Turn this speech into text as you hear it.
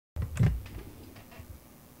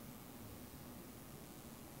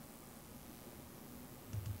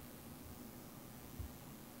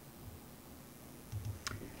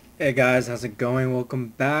Hey guys, how's it going? Welcome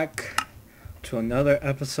back to another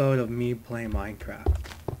episode of me playing Minecraft.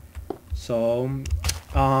 So,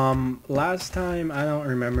 last time I don't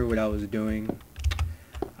remember what I was doing.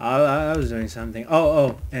 I was doing something.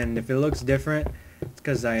 And if it looks different, it's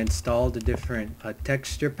because I installed a different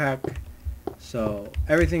texture pack. So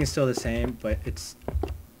everything is still the same, but it's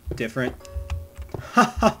different.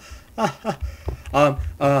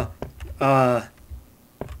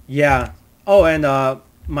 Yeah. Oh, and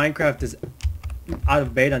Minecraft is out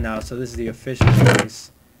of beta now, so this is the official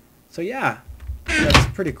release. So yeah, that's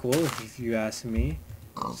pretty cool if you ask me.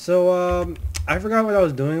 So I forgot what I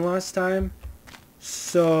was doing last time.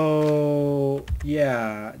 So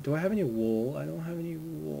yeah, do I have any wool? I don't have any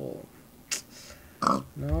wool.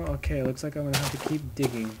 No? Okay, looks like I'm gonna have to keep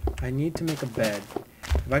digging. I need to make a bed.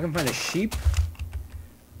 If I can find a sheep,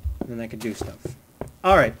 then I can do stuff.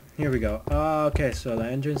 Alright, here we go. Okay, so the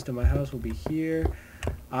entrance to my house will be here.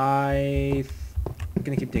 I'm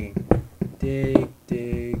gonna keep digging. Dig,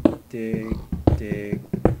 dig, dig, dig,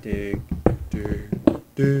 dig, dig,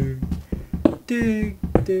 dig, dig,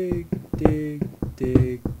 dig, dig,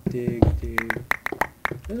 dig, dig, dig.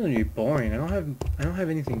 This is gonna be boring. I don't have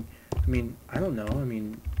anything. I mean, I don't know.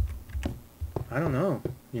 I don't know.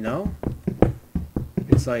 You know?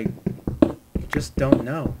 It's like you just don't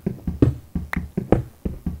know.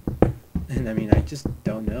 And I mean, I just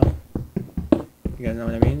don't know. You guys know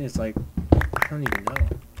what I mean? It's like, I don't even know.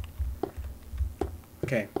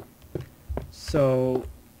 Okay. So,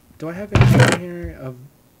 do I have anything here of...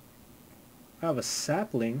 I have a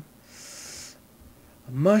sapling.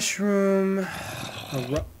 A mushroom. A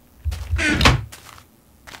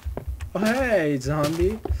oh, hey, zombie.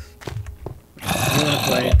 You wanna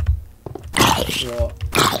play? Well,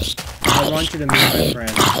 I want you to meet my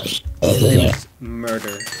friend. His name is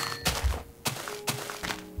Murder.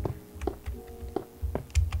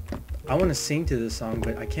 I want to sing to this song,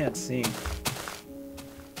 but I can't sing.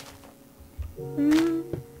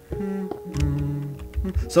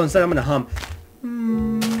 So instead I'm going to hum.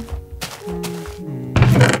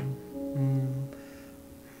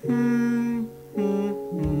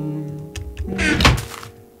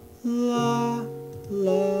 La,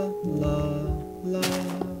 la, la, la,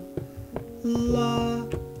 la,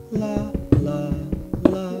 la, la,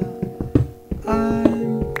 la.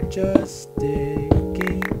 I'm just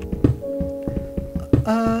digging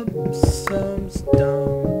up some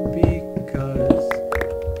stone because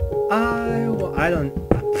I don't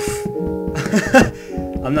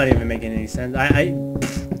I'm not even making any sense.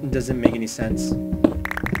 It doesn't make any sense.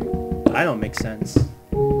 I don't make sense.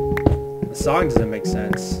 The song doesn't make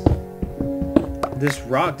sense. This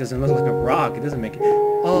rock doesn't look like a rock. It doesn't make it.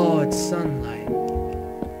 Oh, it's sunlight.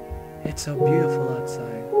 It's so beautiful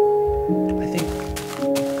outside. I think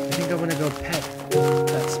I want to go pet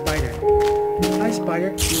that spider. Hi, spider.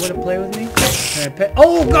 You want to play with me? Can I pet?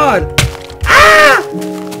 Oh, God! Ah!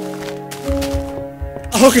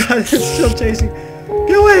 Oh, God, it's still chasing.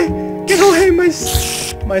 Get away! Get away! My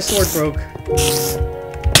sword broke.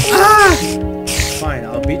 Ah! Fine,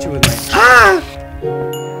 I'll beat you with my... Ah!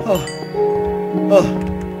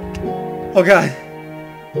 Oh, God.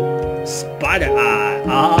 Spider eye.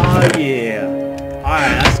 Oh, yeah.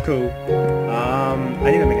 Alright, that's cool. I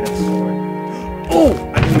need to make another sword. Oh!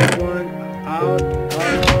 I can make one. I'll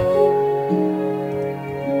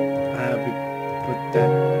put that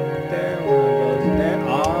there. One of those there.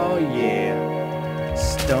 Oh, yeah.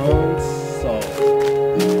 Stone sword.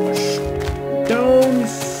 Stone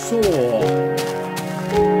sword.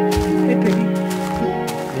 Hey, Piggy.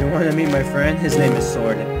 You want to meet my friend? His name is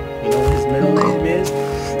Sword. You know what his middle name is?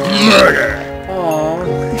 Murder! Aww,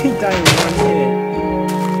 he died in one hit.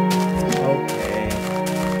 Okay.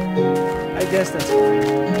 I guess that's fine.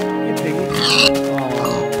 Hey, Piggy. Aww.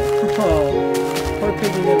 Oh, poor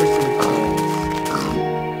Piggy never seen kids.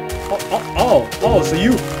 Oh, so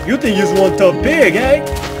you think you're one tough pig, eh?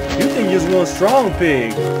 You think you're one strong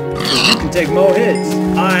pig. So you can take more hits.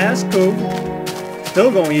 Alright, that's cool.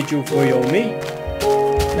 Still gonna eat you for your meat.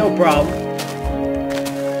 No problem.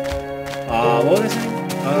 What was I saying?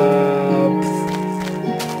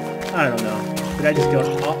 I don't know. Did I just kill...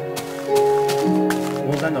 Oh. What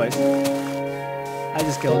was that noise? I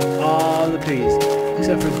just killed all the piggies.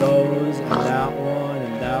 Except for those, and that one,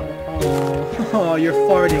 and that one. Oh, you're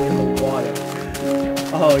farting in the water.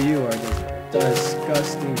 Oh, you are just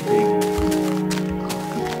disgusting piggy.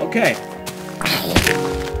 Okay.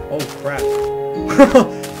 Oh, crap.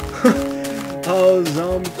 Oh,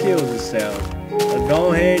 zombie kills itself. So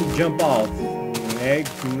go ahead and jump off.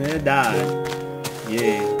 It died.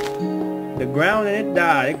 Yeah. The ground and it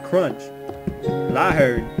died. It crunched. Well, I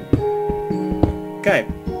heard. Okay.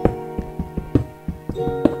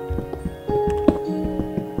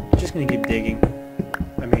 just gonna keep digging.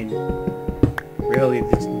 I mean, really,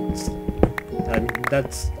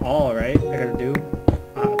 that's all, right? I gotta do.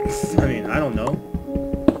 I mean, I don't know.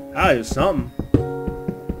 Gotta do something.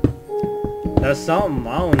 That's something.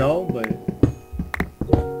 I don't know, but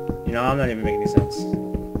you know, I'm not even making any sense.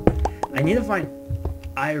 I need to find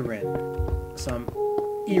Iran, some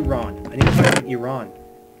Iran. I need to find Iran,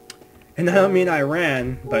 and I don't mean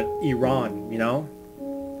Iran, but Iran. You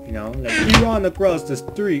know, like Iran across the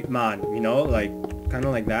street, man. You know, like kind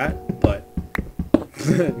of like that, but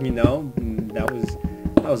you know, that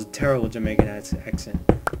was a terrible Jamaican accent.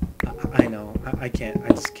 I know. I can't. I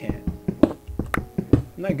just can't.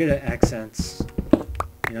 I'm not good at accents.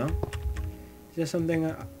 You know, just something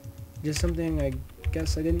I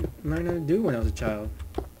guess I didn't learn how to do when I was a child.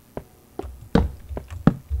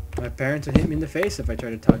 My parents would hit me in the face if I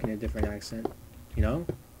tried to talk in a different accent. You know?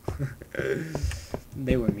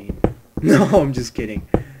 They were mean. No, I'm just kidding.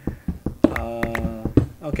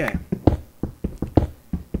 Okay.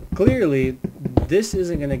 Clearly, this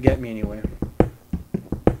isn't gonna get me anywhere.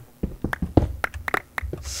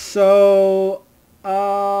 So,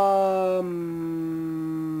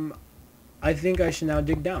 I think I should now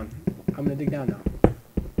dig down. I'm gonna dig down now.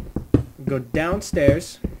 Go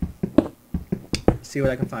downstairs. See what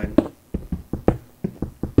I can find. At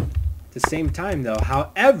the same time, though,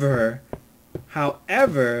 however,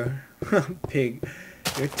 pig,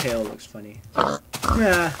 your tail looks funny.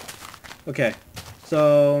 Yeah. Okay.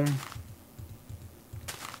 So,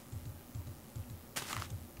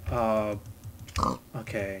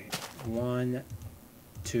 okay. 1,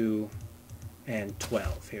 2, and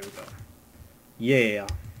 12. Here we go. Yeah.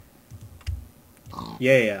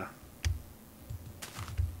 Yeah.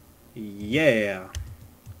 Yeah.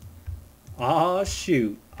 Aw,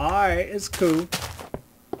 shoot. Alright, it's cool.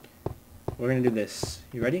 We're gonna do this.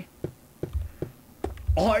 You ready?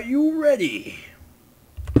 Are you ready?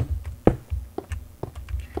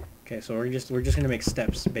 Okay, so we're just gonna make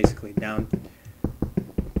steps basically down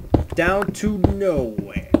to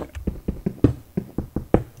nowhere.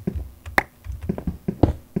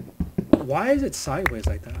 Why is it sideways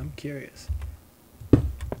like that? I'm curious.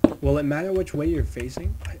 Will it matter which way you're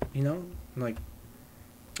facing? You know? Like,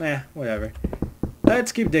 whatever.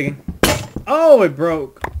 Let's keep digging. Oh, it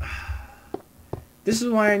broke. This is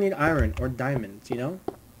why I need iron or diamonds, you know?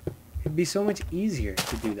 It'd be so much easier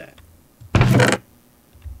to do that.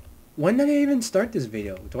 When did I even start this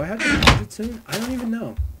video? Do I have to end it soon? I don't even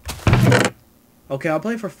know. Okay, I'll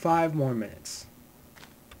play for 5 more minutes.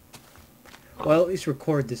 Well, at least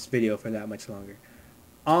record this video for that much longer.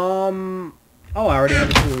 Oh, I already have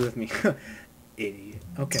the tool with me. Idiot.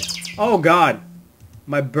 Okay. Oh, God.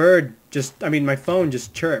 My phone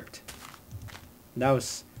just chirped. That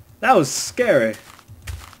was scary.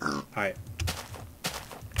 Alright.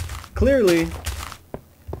 Clearly,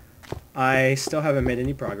 I still haven't made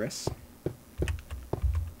any progress.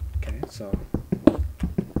 Okay, so.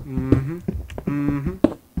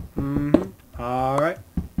 Alright.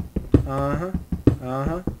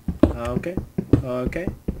 Okay.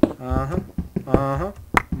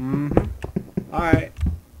 Alright.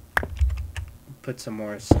 Put some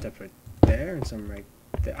more steps right there and some right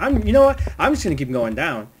there. You know what? I'm just gonna keep going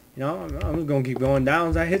down. You know, I'm just gonna keep going down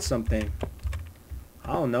as I hit something.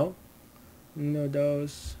 I don't know. Uno,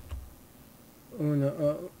 dos.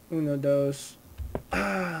 Uno, dos.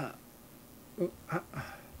 I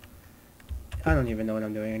don't even know what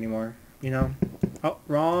I'm doing anymore. You know? Oh,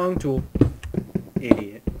 wrong tool.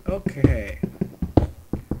 Idiot. Okay.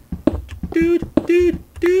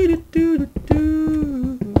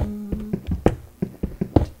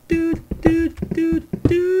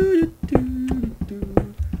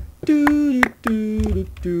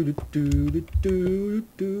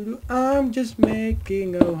 I'm just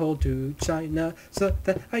making a hole to China so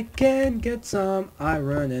that I can get some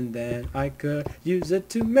iron and then I could use it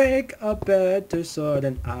to make a better sword,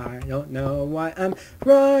 and I don't know why I'm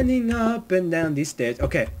running up and down these stairs.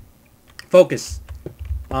 Okay, focus.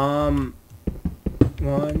 1,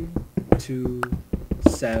 2,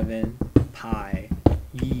 7, pi,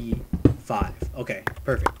 5. Okay,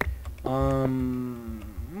 perfect. One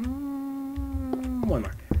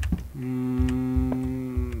more.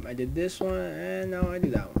 I did this one, and now I do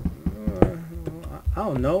that one. I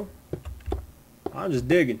don't know. I'm just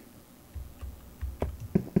digging.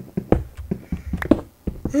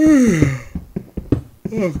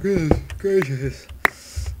 Oh, goodness gracious.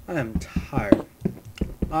 I am tired.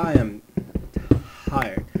 I am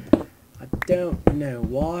tired. I don't know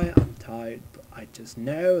why I'm tired, but I just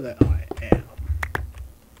know that I am.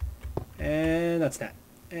 And that's that.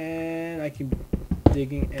 And I keep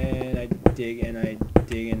digging, and I dig, and I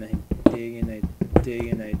dig, and I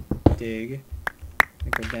dig. I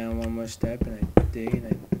go down one more step, and I dig, and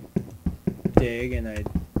I dig, and I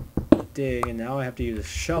dig, and now I have to use a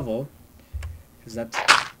shovel, because that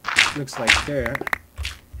looks like there.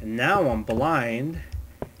 And now I'm blind,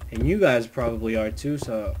 and you guys probably are too,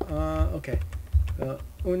 so, okay.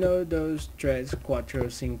 Uno, dos, tres,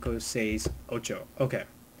 cuatro, cinco, seis, ocho. Okay.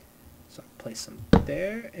 So I place them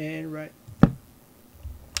there, and right.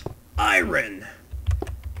 Iron!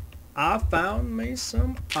 I found me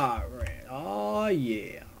some iron. Oh,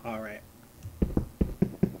 yeah. Alright.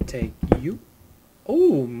 Take you.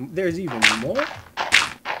 Oh, there's even more?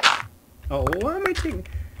 Oh, why am I taking...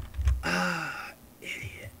 Ah,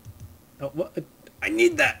 idiot. Oh, what? I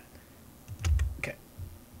need that! Okay.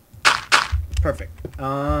 Perfect.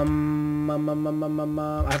 I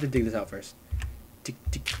have to dig this out first. Dig,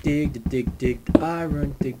 dig the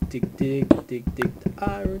iron. Dig the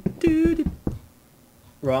iron.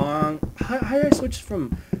 Wrong. How did I switch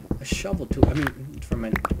from a shovel to, I mean, from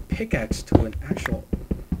a pickaxe to an actual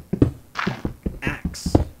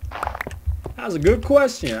axe? That was a good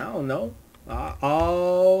question. I don't know.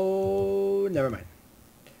 Oh, never mind.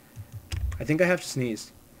 I think I have to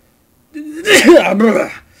sneeze.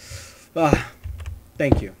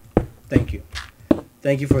 Thank you. Thank you.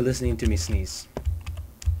 Thank you for listening to me sneeze.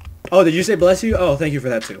 Oh, did you say bless you? Oh, thank you for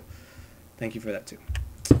that too. Thank you for that too.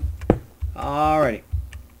 Alrighty.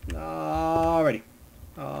 Alrighty.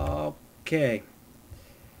 Okay.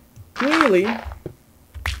 Clearly,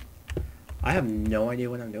 I have no idea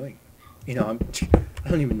what I'm doing. You know, I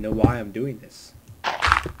don't even know why I'm doing this.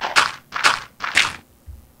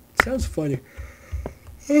 It sounds funny.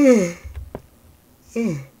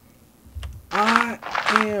 I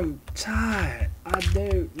am tired. I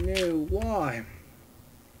don't know why.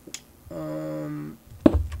 Uno,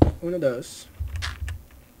 dos.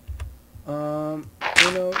 Uno,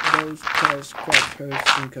 dos, tres, cuatro,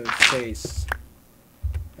 cinco, seis.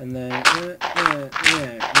 And then, and then,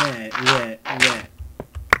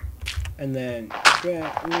 and then,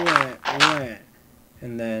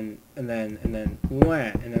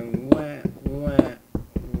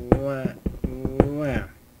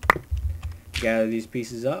 gather these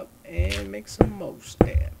pieces up and make some more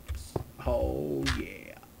steps. Oh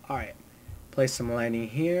yeah. Alright. Place some lighting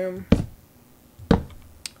here.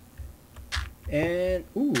 And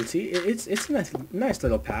ooh, see, it's a nice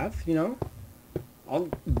little path, you know. I'll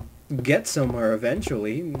get somewhere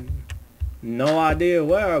eventually. No idea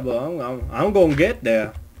where, but I'm gonna get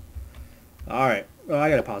there. All right. Well, I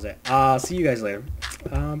gotta pause it. I'll see you guys later.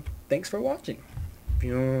 Thanks for watching.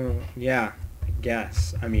 Yeah, I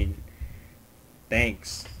guess. I mean,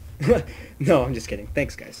 thanks. No, I'm just kidding.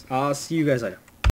 Thanks, guys. I'll see you guys later.